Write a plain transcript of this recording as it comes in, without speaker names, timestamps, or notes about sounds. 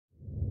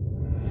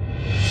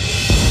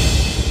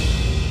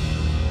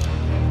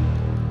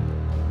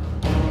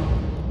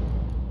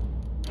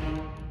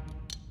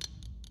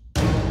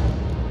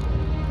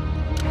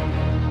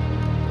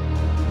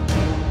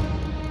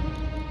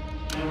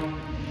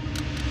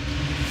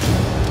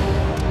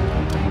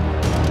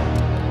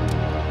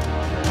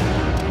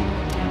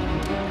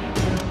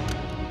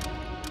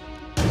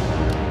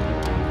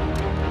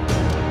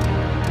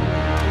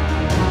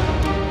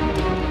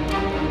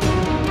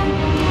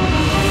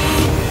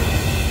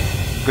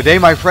Good day,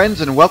 my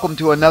friends, and welcome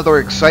to another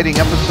exciting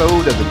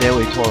episode of the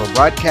Daily Torah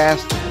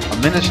Broadcast,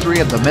 a ministry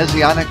of the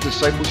Messianic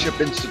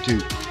Discipleship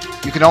Institute.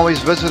 You can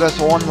always visit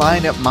us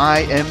online at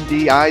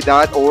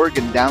mymdi.org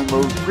and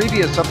download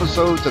previous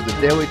episodes of the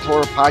Daily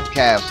Torah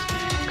Podcast.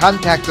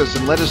 Contact us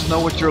and let us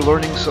know what you're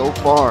learning so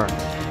far.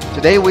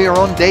 Today we are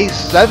on day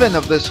 7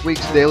 of this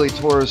week's Daily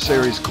Torah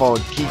series called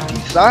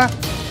Tisa.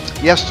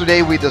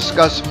 Yesterday we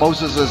discussed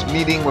Moses'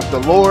 meeting with the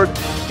Lord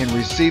and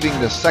receiving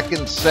the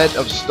second set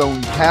of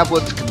stone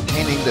tablets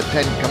containing the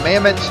 10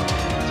 Commandments.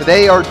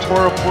 Today our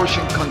Torah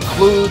portion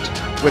concludes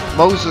with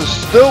Moses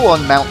still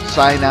on Mt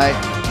Sinai,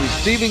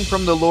 receiving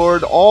from the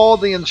Lord all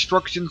the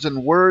instructions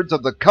and words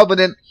of the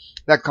covenant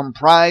that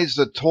comprise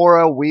the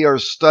Torah we are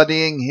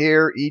studying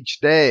here each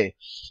day.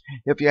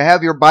 If you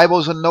have your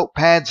Bibles and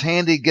notepads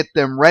handy, get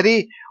them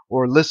ready,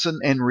 or listen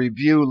and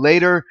review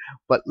later.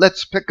 But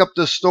let's pick up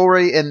the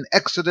story in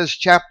Exodus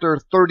chapter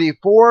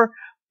 34,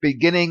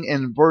 beginning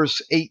in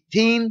verse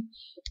 18.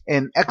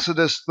 In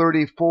Exodus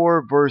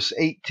 34, verse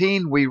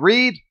 18, we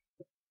read,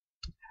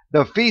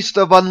 "The feast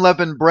of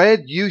unleavened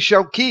bread you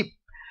shall keep.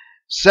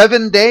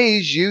 7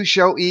 days you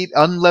shall eat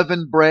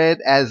unleavened bread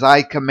as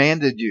I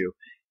commanded you,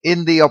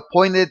 in the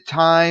appointed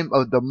time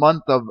of the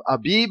month of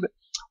Abib,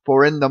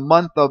 for in the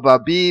month of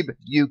Abib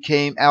you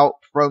came out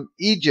from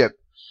Egypt.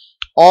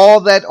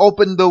 All that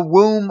open the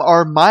womb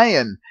are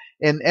mine,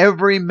 and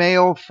every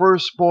male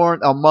firstborn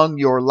among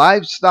your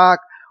livestock,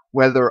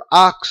 whether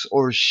ox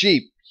or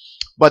sheep.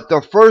 But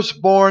the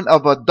firstborn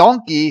of a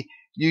donkey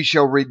you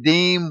shall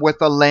redeem with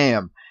a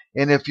lamb,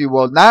 and if you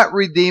will not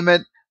redeem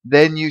it,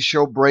 then you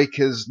shall break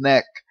his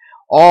neck.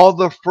 All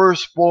the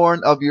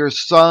firstborn of your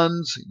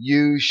sons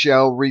you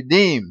shall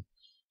redeem,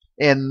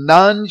 and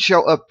none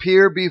shall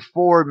appear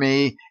before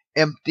me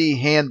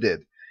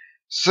empty-handed.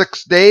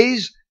 6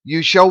 days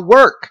you shall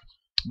work,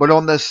 but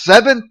on the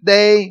 7th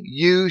day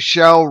you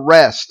shall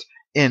rest.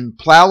 In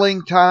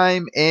plowing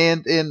time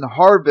and in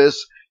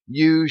harvest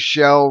you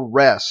shall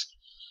rest.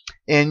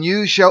 And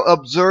you shall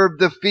observe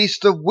the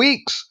Feast of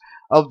Weeks,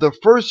 of the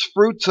first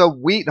fruits of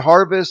wheat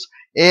harvest,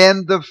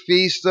 and the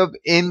Feast of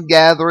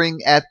Ingathering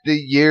at the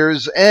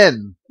year's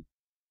end.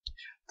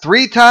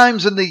 3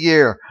 times in the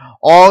year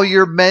all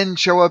your men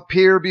shall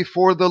appear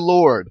before the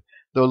Lord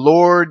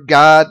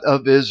God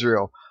of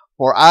Israel.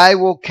 For I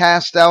will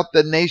cast out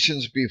the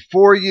nations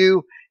before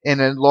you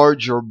and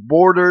enlarge your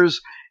borders.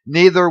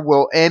 Neither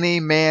will any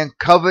man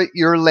covet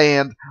your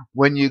land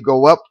when you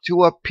go up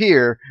to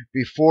appear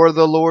before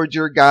the Lord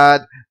your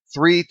God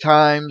 3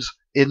 times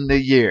in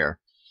the year."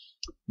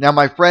 Now,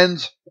 my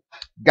friends,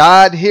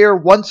 God here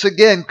once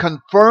again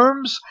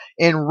confirms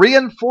and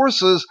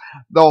reinforces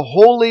the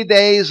holy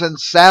days and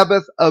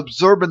Sabbath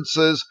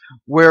observances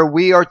where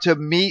we are to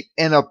meet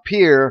and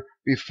appear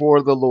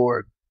before the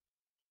Lord.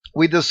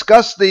 We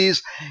discussed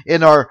these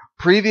in our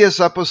previous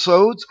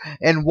episodes,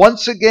 and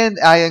once again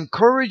I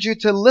encourage you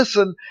to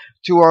listen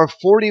to our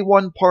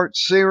 41-part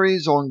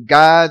series on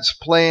God's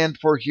plan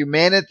for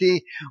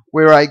humanity,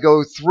 where I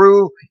go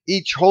through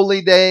each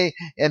holy day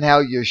and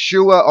how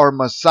Yeshua, our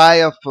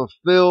Messiah,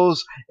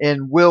 fulfills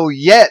and will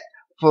yet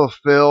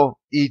fulfill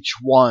each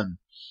one.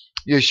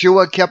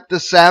 Yeshua kept the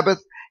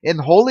Sabbath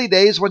and holy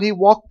days when he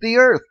walked the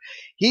earth.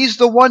 He's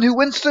the one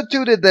who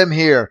instituted them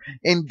here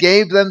and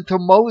gave them to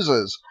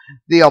Moses.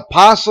 The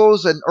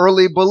apostles and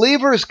early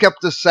believers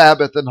kept the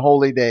Sabbath and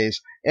holy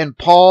days, and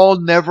Paul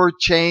never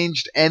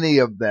changed any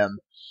of them.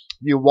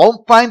 You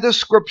won't find a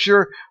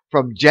scripture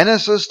from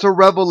Genesis to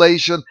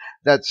Revelation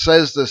that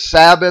says the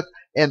Sabbath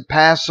and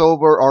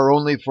Passover are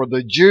only for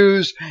the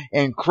Jews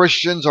and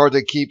Christians are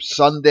to keep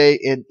Sunday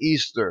and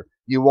Easter.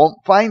 You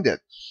won't find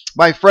it.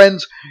 My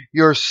friends,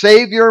 your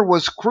Savior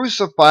was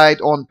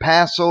crucified on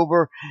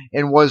Passover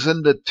and was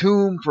in the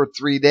tomb for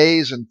 3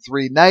 days and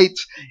 3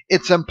 nights.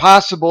 It's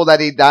impossible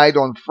that he died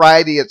on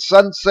Friday at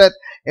sunset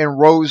and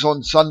rose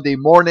on Sunday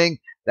morning.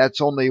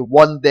 That's only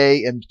 1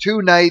 day and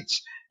 2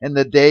 nights, and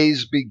the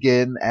days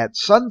begin at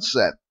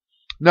sunset.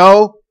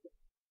 No,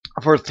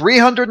 for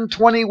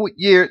 321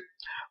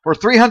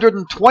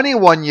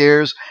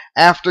 years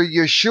after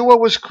Yeshua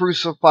was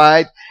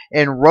crucified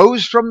and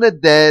rose from the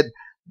dead,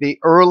 the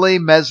early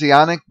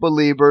Messianic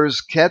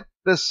believers kept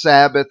the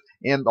Sabbath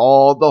and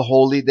all the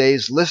holy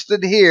days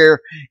listed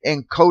here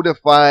and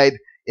codified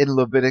in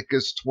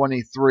Leviticus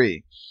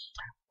 23.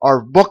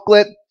 Our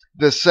booklet,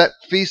 The Set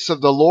Feasts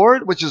of the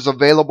Lord, which is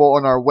available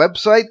on our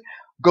website,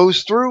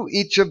 goes through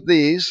each of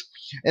these.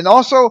 And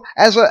also,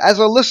 as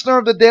a listener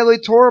of the Daily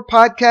Torah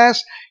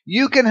Podcast,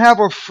 you can have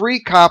a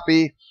free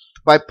copy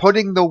by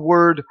putting the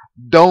word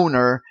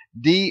donor,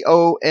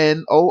 DONOR,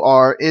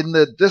 in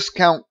the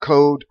discount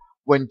code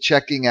when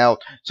checking out.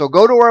 So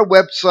go to our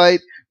website,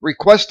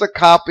 request a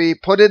copy,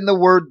 put in the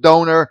word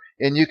donor,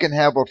 and you can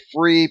have a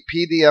free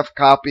PDF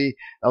copy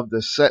of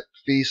the Set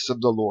Feasts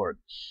of the Lord.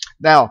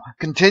 Now,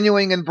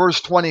 continuing in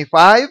verse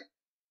 25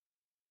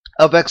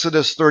 of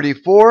Exodus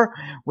 34,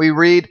 we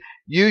read,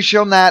 "You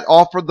shall not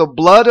offer the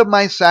blood of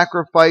my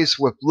sacrifice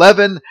with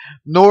leaven,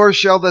 nor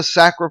shall the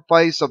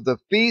sacrifice of the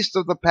feast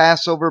of the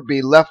Passover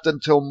be left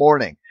until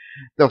morning.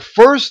 The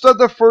first of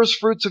the first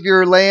fruits of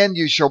your land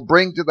you shall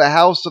bring to the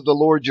house of the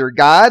Lord your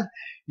God.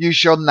 You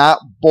shall not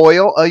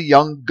boil a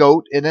young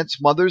goat in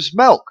its mother's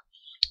milk.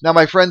 Now,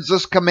 my friends,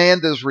 this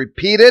command is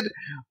repeated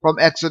from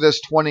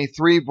Exodus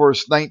 23,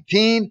 verse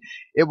 19.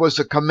 It was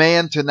a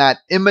command to not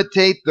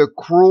imitate the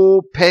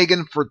cruel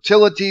pagan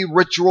fertility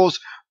rituals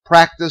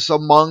practiced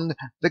among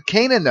the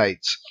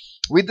Canaanites.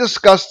 We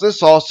discussed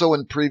this also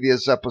in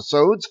previous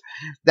episodes,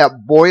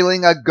 that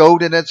boiling a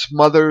goat in its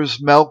mother's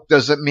milk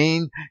doesn't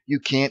mean you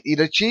can't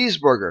eat a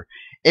cheeseburger.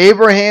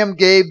 Abraham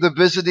gave the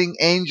visiting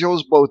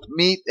angels both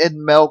meat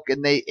and milk,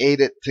 and they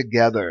ate it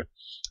together.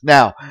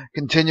 Now,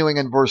 continuing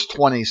in verse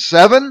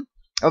 27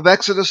 of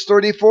Exodus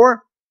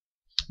 34,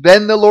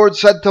 then the Lord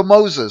said to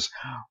Moses,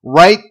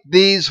 write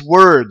these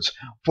words,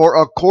 for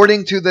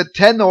according to the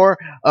tenor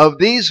of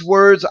these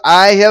words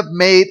I have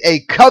made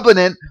a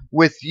covenant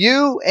with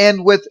you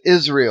and with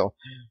Israel.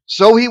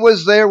 So he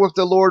was there with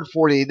the Lord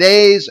 40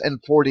 days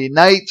and 40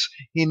 nights.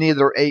 He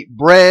neither ate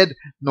bread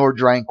nor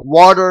drank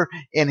water,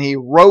 and he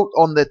wrote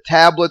on the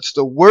tablets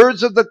the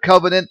words of the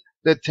covenant,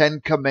 the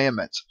 10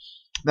 commandments.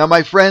 Now,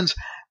 my friends,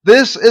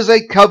 this is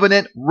a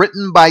covenant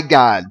written by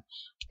God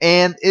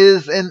and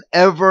is an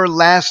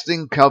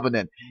everlasting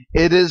covenant.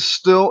 It is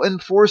still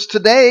enforced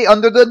today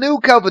under the new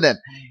covenant.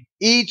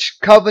 Each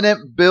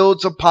covenant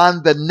builds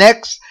upon the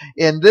next,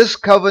 and this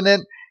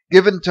covenant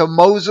given to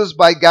Moses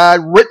by God,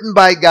 written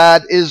by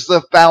God, is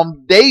the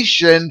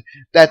foundation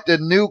that the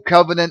new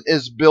covenant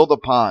is built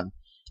upon.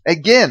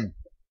 Again,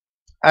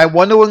 I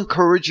want to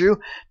encourage you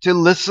to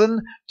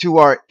listen to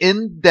our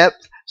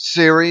in-depth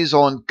series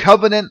on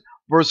covenant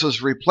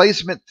versus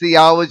replacement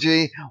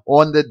theology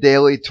on the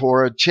Daily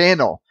Torah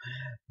channel.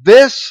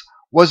 This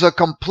was a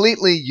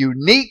completely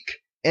unique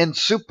and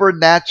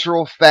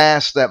supernatural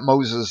fast that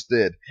Moses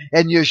did.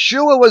 And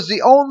Yeshua was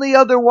the only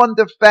other one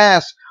to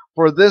fast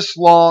for this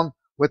long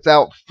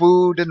without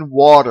food and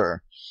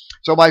water.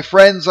 So, my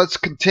friends, let's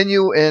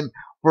continue in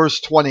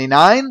verse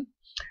 29.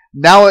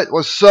 Now it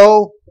was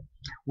so,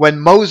 when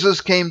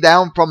Moses came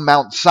down from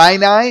Mt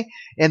Sinai,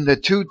 and the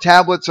 2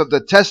 tablets of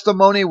the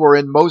testimony were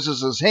in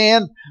Moses'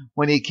 hand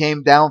when he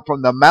came down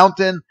from the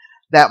mountain,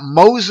 that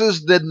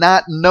Moses did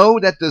not know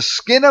that the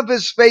skin of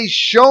his face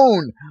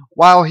shone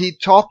while he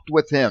talked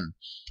with him.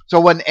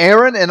 So when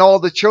Aaron and all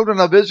the children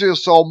of Israel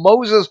saw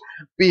Moses,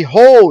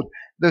 behold,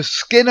 the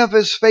skin of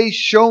his face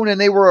shone,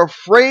 and they were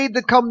afraid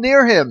to come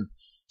near him.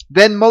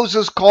 Then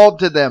Moses called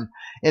to them,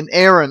 and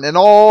Aaron and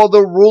all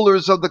the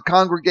rulers of the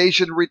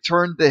congregation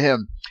returned to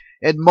him.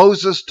 And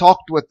Moses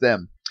talked with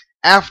them.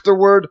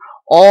 Afterward,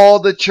 all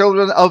the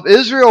children of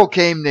Israel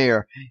came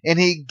near, and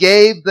he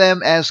gave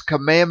them as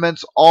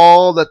commandments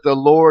all that the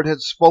Lord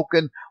had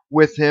spoken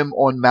with him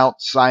on Mount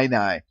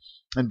Sinai.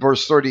 In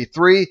verse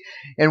 33,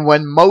 and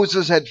when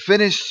Moses had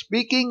finished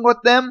speaking with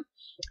them,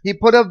 he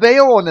put a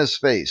veil on his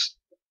face.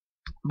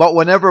 But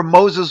whenever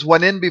Moses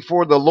went in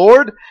before the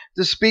Lord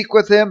to speak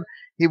with him,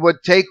 he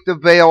would take the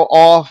veil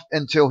off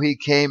until he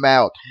came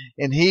out,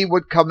 and he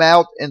would come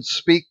out and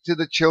speak to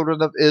the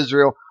children of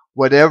Israel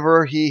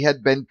whatever he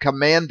had been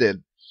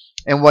commanded.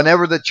 And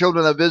whenever the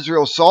children of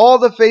Israel saw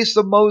the face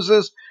of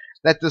Moses,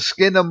 that the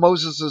skin of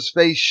Moses'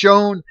 face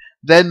shone,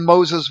 then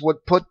Moses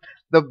would put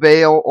the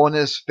veil on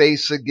his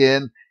face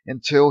again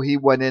until he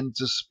went in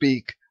to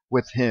speak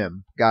with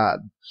him,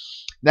 God.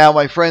 Now,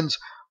 my friends,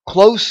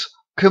 close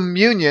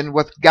communion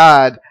with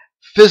God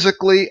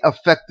physically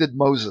affected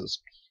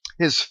Moses.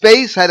 His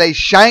face had a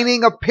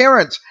shining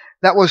appearance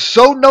that was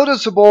so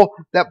noticeable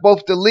that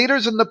both the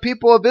leaders and the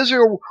people of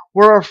Israel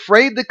were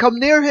afraid to come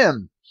near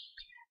him.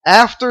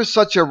 After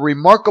such a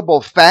remarkable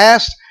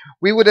fast,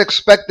 we would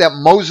expect that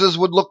Moses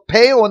would look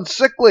pale and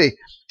sickly.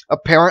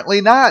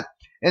 Apparently not.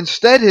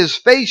 Instead, his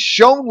face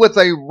shone with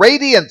a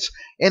radiance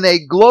and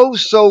a glow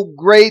so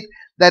great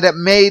that it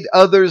made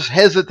others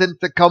hesitant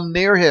to come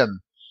near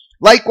him.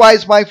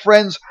 Likewise, my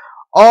friends,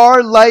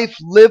 our life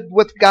lived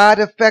with God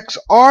affects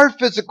our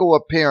physical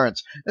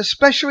appearance,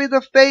 especially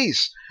the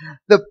face.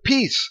 The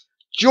peace,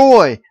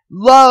 joy,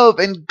 love,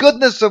 and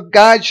goodness of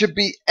God should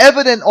be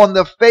evident on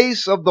the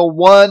face of the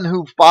one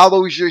who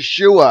follows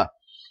Yeshua.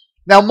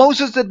 Now,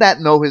 Moses did not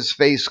know his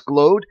face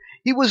glowed.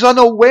 He was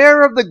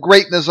unaware of the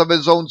greatness of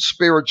his own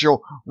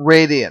spiritual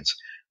radiance.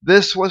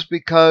 This was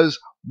because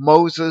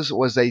Moses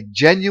was a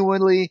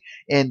genuinely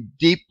and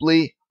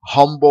deeply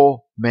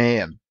humble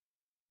man.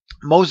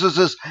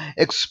 Moses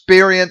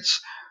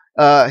experienced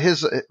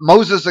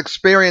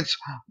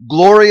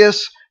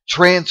glorious,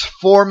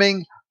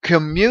 transforming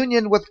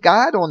communion with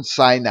God on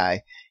Sinai.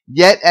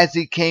 Yet as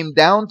he came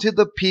down to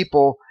the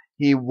people,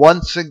 he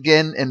once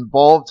again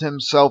involved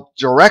himself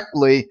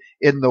directly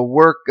in the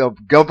work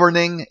of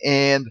governing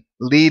and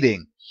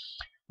leading.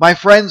 My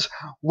friends,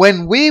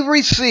 when we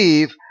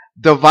receive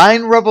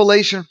divine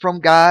revelation from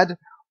God,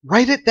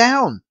 write it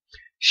down.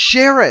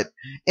 Share it,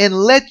 and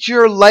let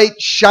your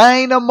light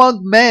shine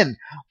among men,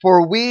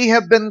 for we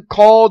have been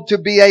called to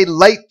be a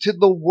light to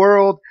the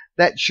world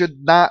that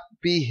should not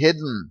be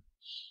hidden.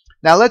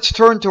 Now let's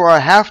turn to our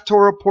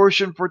half-Torah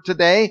portion for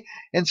today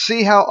and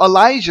see how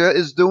Elijah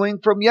is doing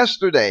from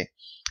yesterday.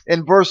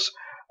 In verse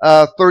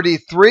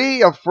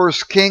 33 of 1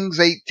 Kings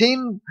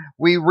 18,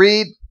 we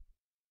read,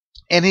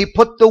 "And he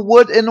put the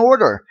wood in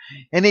order,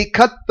 and he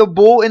cut the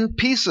bull in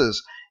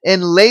pieces,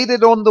 and laid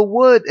it on the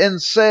wood,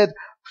 and said,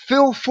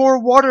 Fill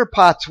 4 water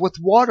pots with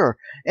water,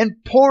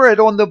 and pour it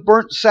on the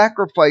burnt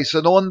sacrifice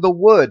and on the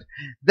wood.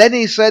 Then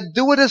he said,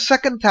 Do it a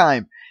second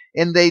time.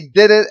 And they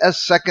did it a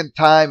second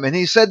time. And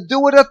he said,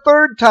 Do it a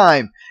third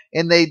time.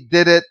 And they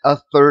did it a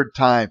third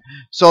time.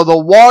 So the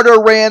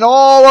water ran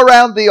all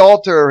around the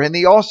altar, and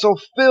he also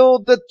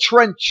filled the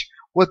trench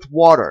with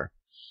water."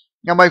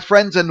 Now, my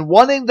friends, in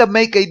wanting to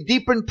make a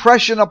deep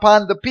impression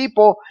upon the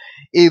people,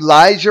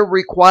 Elijah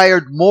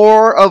required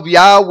more of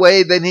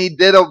Yahweh than he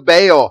did of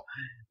Baal.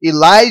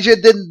 Elijah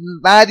did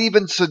not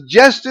even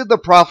suggest to the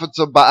prophets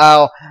of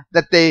Baal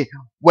that they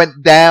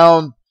went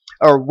down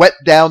or wet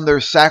down their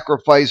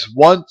sacrifice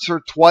once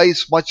or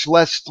twice, much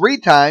less 3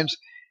 times.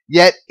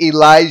 Yet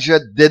Elijah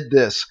did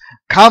this,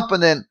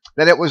 confident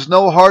that it was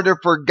no harder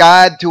for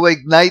God to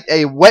ignite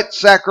a wet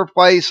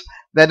sacrifice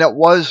than it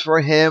was for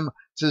him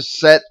to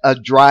set a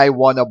dry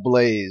one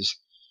ablaze.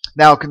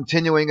 Now,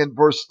 continuing in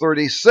verse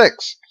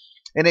 36,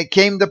 "And it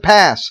came to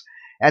pass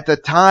at the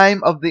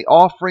time of the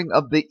offering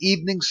of the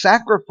evening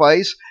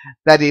sacrifice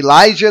that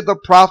Elijah the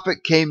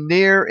prophet came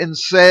near and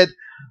said,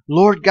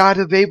 Lord God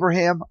of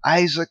Abraham,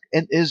 Isaac,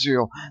 and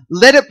Israel,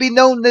 let it be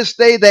known this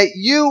day that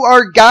you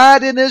are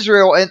God in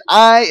Israel, and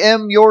I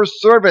am your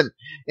servant,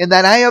 and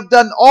that I have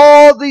done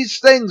all these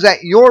things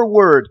at your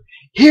word.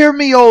 Hear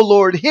me, O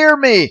Lord, hear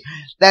me,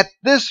 that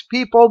this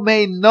people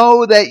may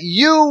know that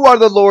you are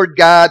the Lord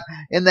God,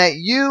 and that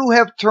you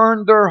have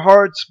turned their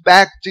hearts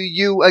back to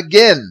you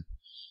again."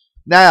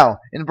 Now,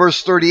 in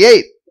verse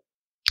 38,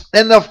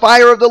 "And the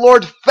fire of the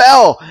Lord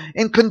fell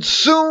and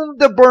consumed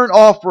the burnt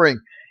offering,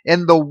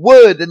 and the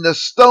wood, and the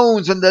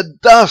stones, and the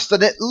dust,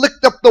 and it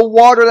licked up the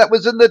water that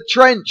was in the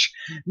trench.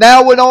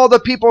 Now when all the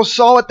people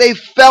saw it, they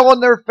fell on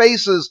their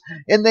faces,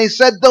 and they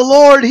said, The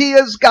Lord, He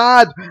is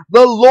God!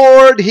 The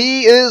Lord,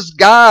 He is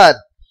God!"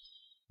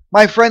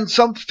 My friends,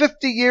 some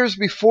 50 years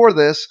before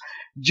this,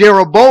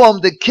 Jeroboam,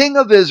 the king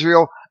of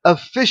Israel,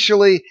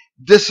 officially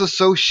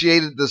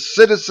disassociated the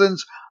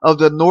citizens of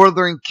the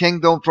northern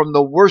kingdom from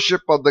the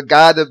worship of the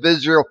God of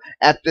Israel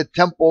at the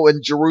temple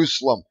in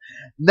Jerusalem.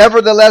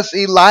 Nevertheless,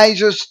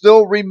 Elijah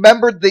still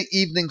remembered the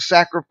evening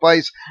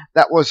sacrifice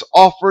that was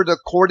offered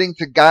according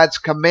to God's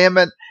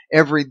commandment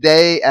every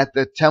day at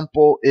the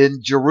temple in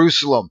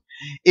Jerusalem.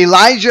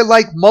 Elijah,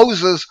 like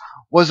Moses,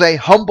 was a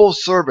humble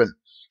servant,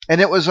 and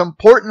it was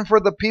important for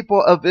the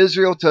people of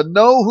Israel to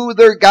know who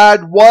their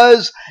God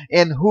was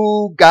and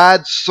who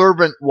God's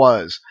servant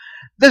was.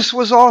 This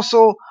was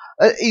also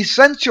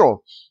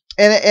essential,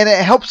 and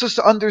it helps us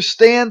to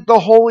understand the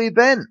whole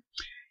event.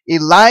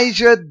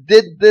 Elijah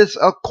did this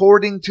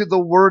according to the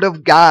word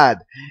of God.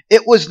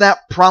 It was not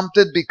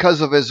prompted because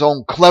of his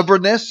own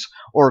cleverness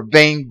or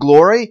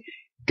vainglory.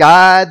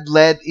 God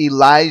led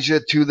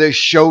Elijah to the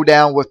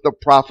showdown with the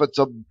prophets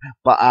of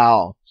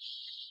Baal.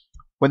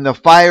 When the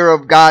fire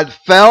of God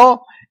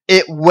fell,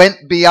 it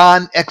went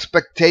beyond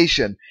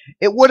expectation.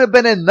 It would have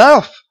been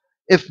enough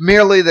if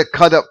merely the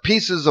cut up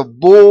pieces of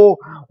bull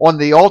on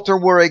the altar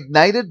were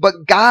ignited,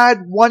 but God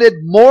wanted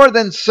more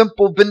than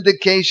simple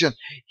vindication.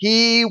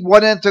 He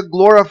wanted to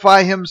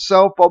glorify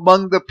himself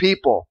among the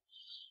people.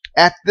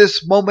 At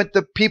this moment,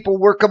 the people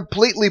were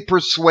completely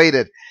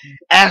persuaded.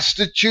 Asked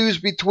to choose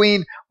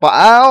between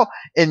Baal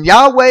and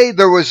Yahweh,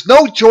 there was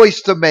no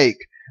choice to make.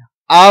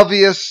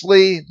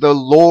 Obviously, the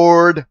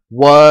Lord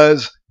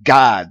was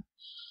God.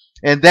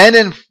 And then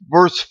in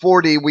verse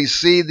 40, we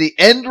see the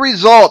end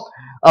result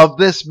of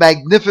this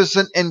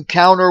magnificent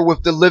encounter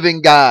with the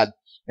living God.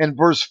 In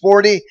verse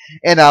 40,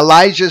 "And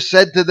Elijah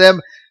said to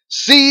them,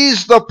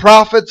 Seize the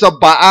prophets of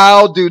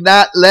Baal, do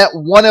not let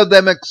one of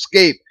them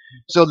escape.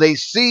 So they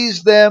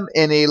seized them,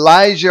 and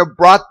Elijah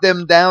brought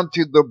them down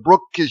to the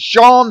brook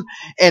Kishon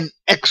and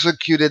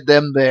executed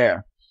them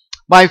there."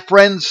 My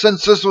friends,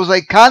 since this was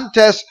a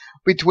contest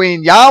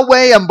between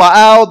Yahweh and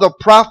Baal, the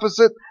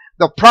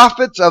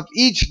prophets of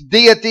each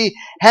deity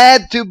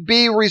had to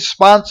be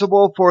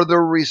responsible for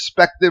their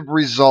respective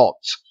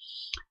results.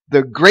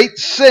 The great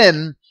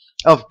sin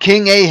of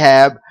King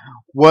Ahab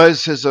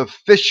was his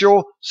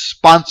official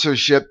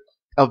sponsorship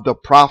of the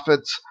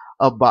prophets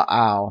of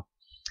Baal.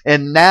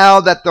 And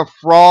now that the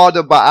fraud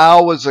of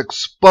Baal was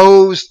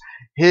exposed,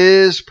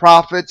 his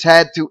prophets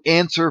had to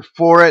answer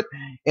for it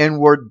and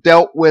were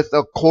dealt with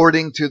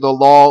according to the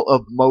law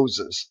of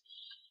Moses.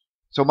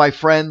 So, my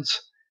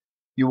friends,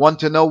 you want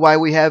to know why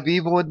we have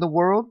evil in the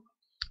world?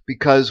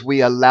 Because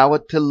we allow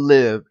it to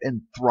live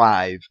and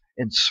thrive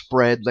and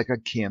spread like a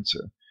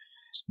cancer.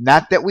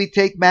 Not that we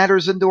take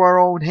matters into our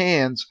own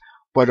hands,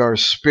 but our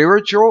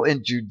spiritual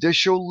and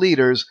judicial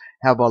leaders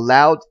have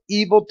allowed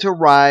evil to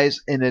rise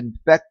and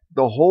infect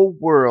the whole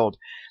world,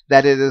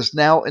 that it has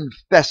now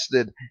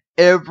infested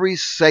every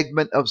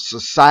segment of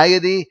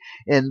society,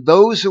 and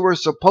those who are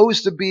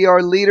supposed to be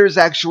our leaders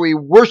actually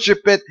worship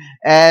it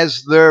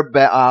as their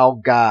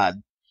Baal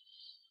god.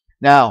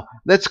 Now,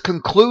 let's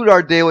conclude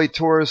our Daily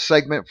Torah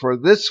segment for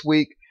this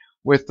week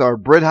with our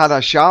Brit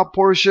Hadashah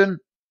portion.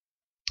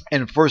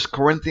 in 1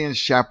 Corinthians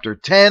chapter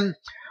 10,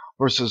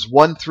 verses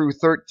 1 through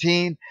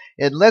 13.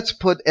 And let's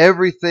put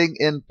everything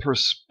in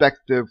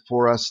perspective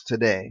for us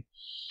today.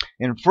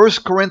 In 1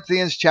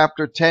 Corinthians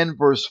chapter 10,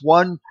 verse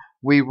 1,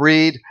 we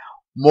read,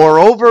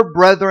 "Moreover,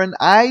 brethren,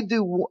 I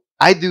do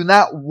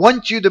not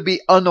want you to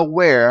be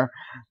unaware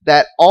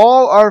that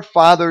all our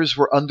fathers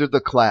were under the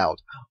cloud.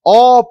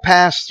 All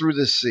passed through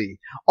the sea.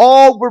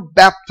 All were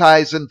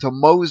baptized into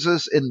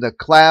Moses in the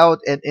cloud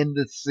and in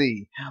the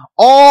sea.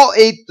 All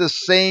ate the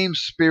same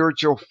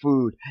spiritual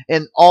food,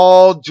 and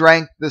all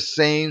drank the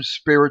same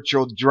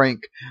spiritual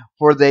drink.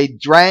 For they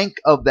drank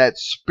of that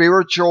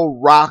spiritual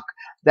rock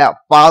that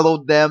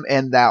followed them,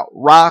 and that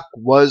rock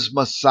was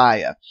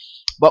Messiah.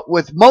 But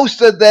with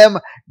most of them,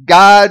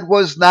 God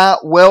was not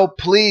well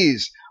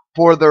pleased,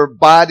 for their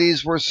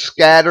bodies were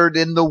scattered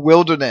in the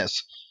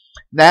wilderness.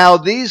 Now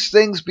these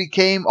things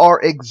became our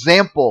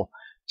example,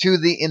 to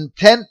the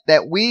intent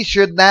that we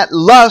should not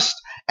lust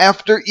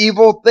after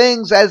evil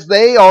things as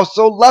they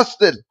also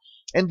lusted,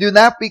 and do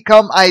not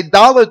become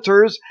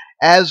idolaters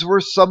as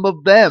were some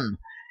of them.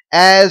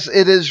 As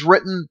it is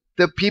written,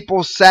 the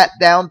people sat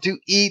down to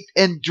eat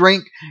and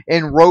drink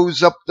and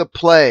rose up to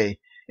play."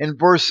 In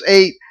verse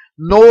 8,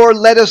 "Nor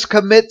let us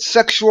commit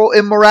sexual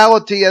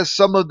immorality as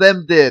some of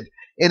them did,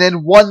 and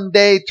in one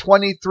day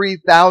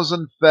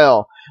 23,000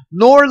 fell.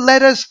 Nor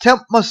let us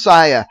tempt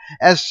Messiah,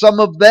 as some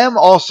of them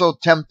also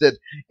tempted,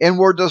 and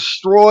were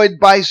destroyed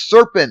by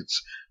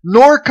serpents.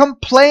 Nor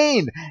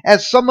complain,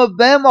 as some of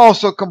them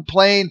also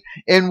complained,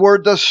 and were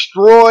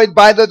destroyed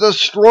by the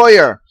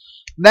destroyer.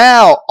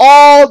 Now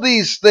all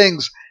these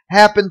things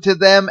happened to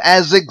them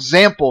as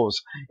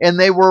examples, and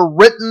they were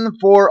written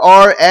for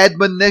our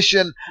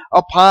admonition,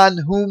 upon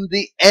whom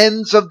the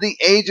ends of the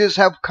ages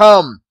have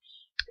come."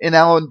 And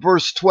now in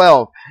verse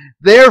 12,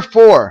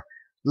 "Therefore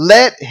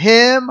let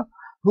him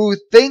who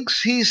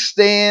thinks he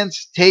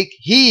stands take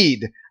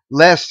heed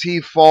lest he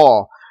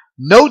fall.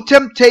 No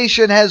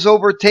temptation has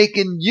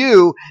overtaken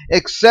you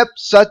except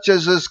such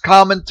as is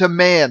common to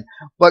man.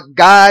 But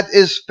God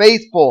is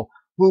faithful,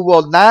 who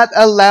will not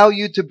allow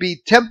you to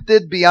be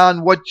tempted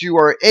beyond what you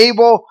are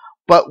able,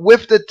 but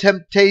with the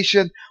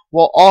temptation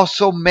will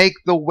also make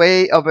the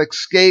way of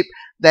escape,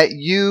 that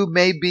you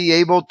may be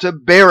able to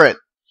bear it."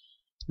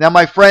 Now,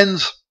 my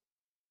friends,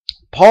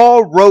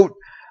 Paul wrote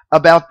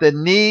about the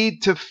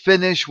need to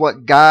finish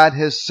what God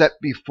has set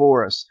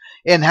before us,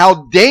 and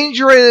how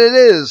dangerous it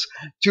is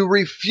to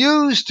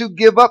refuse to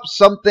give up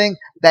something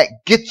that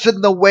gets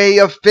in the way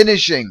of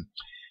finishing.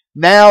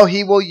 Now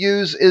he will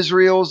use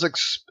Israel's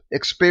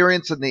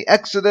experience in the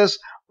Exodus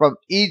from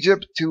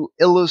Egypt to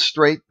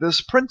illustrate this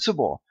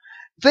principle.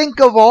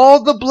 Think of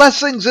all the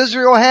blessings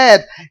Israel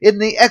had in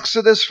the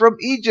Exodus from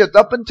Egypt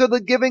up until the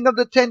giving of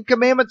the Ten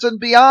Commandments and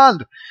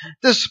beyond.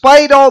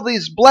 Despite all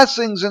these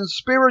blessings and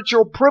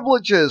spiritual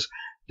privileges,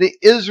 the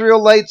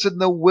Israelites in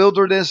the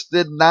wilderness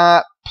did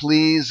not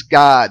please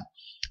God.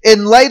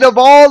 In light of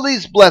all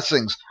these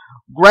blessings,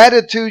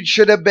 gratitude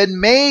should have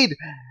made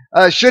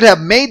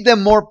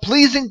them more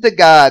pleasing to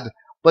God,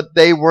 but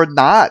they were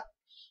not.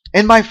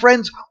 And my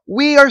friends,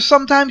 we are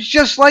sometimes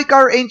just like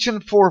our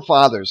ancient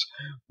forefathers.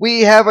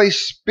 We have a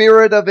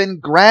spirit of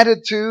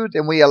ingratitude,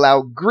 and we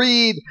allow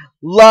greed,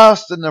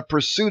 lust, and the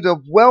pursuit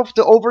of wealth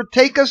to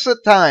overtake us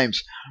at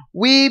times.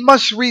 We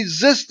must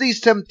resist these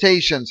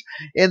temptations,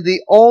 and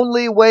the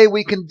only way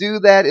we can do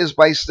that is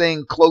by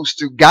staying close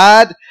to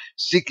God,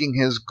 seeking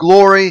His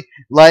glory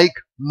like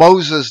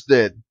Moses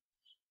did.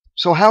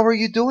 So how are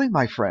you doing,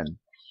 my friend?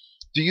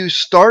 Do you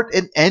start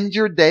and end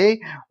your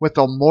day with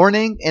a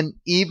morning and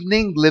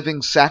evening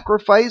living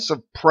sacrifice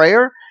of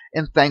prayer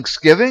and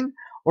thanksgiving?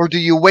 Or do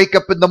you wake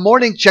up in the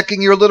morning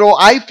checking your little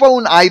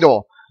iPhone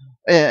idol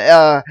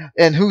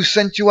and who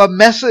sent you a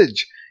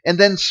message, and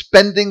then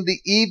spending the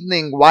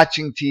evening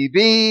watching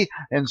TV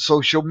and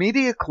social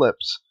media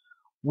clips?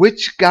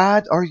 Which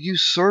God are you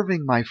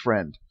serving, my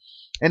friend?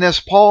 And as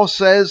Paul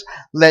says,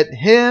 let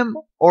him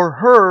or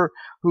her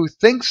who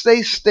thinks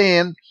they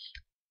stand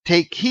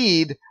take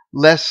heed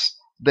lest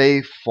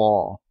they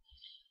fall.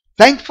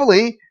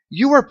 Thankfully,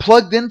 you are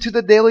plugged into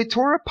the Daily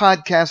Torah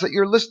podcast that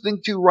you're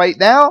listening to right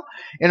now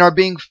and are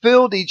being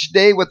filled each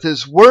day with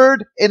His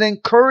word and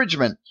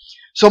encouragement.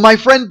 So my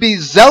friend, be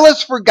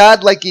zealous for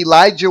God like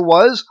Elijah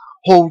was.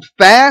 Hold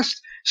fast,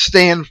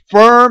 stand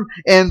firm,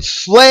 and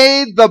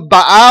slay the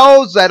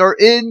Baals that are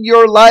in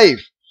your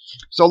life.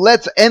 So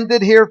let's end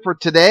it here for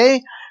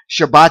today.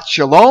 Shabbat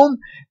Shalom.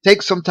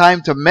 Take some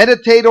time to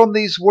meditate on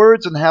these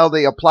words and how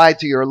they apply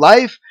to your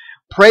life.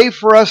 Pray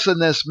for us in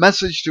this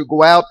message to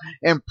go out,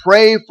 and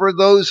pray for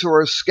those who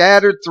are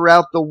scattered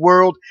throughout the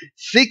world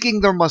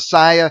seeking their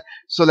Messiah,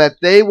 so that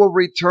they will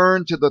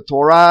return to the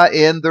Torah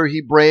and their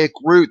Hebraic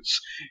roots.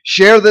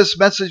 Share this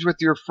message with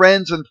your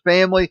friends and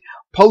family.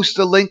 Post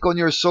a link on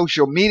your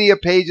social media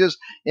pages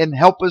and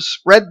help us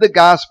spread the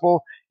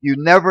gospel. You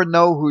never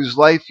know whose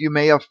life you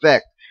may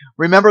affect.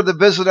 Remember to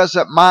visit us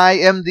at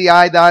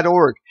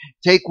mymdi.org.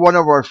 Take one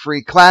of our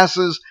free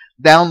classes.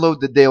 Download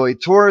the Daily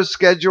Torah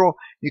schedule.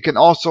 You can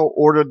also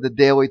order the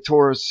Daily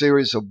Torah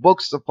series of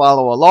books to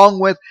follow along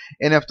with.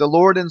 And if the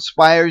Lord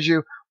inspires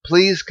you,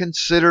 please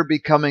consider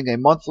becoming a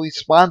monthly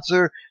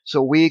sponsor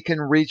so we can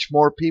reach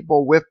more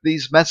people with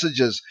these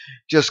messages.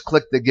 Just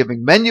click the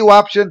giving menu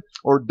option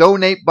or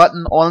donate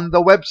button on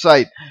the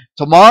website.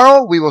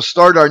 Tomorrow we will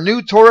start our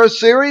new Torah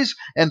series.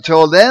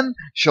 Until then,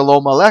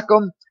 Shalom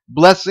Aleichem,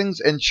 blessings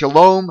and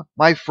shalom,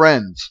 my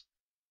friends.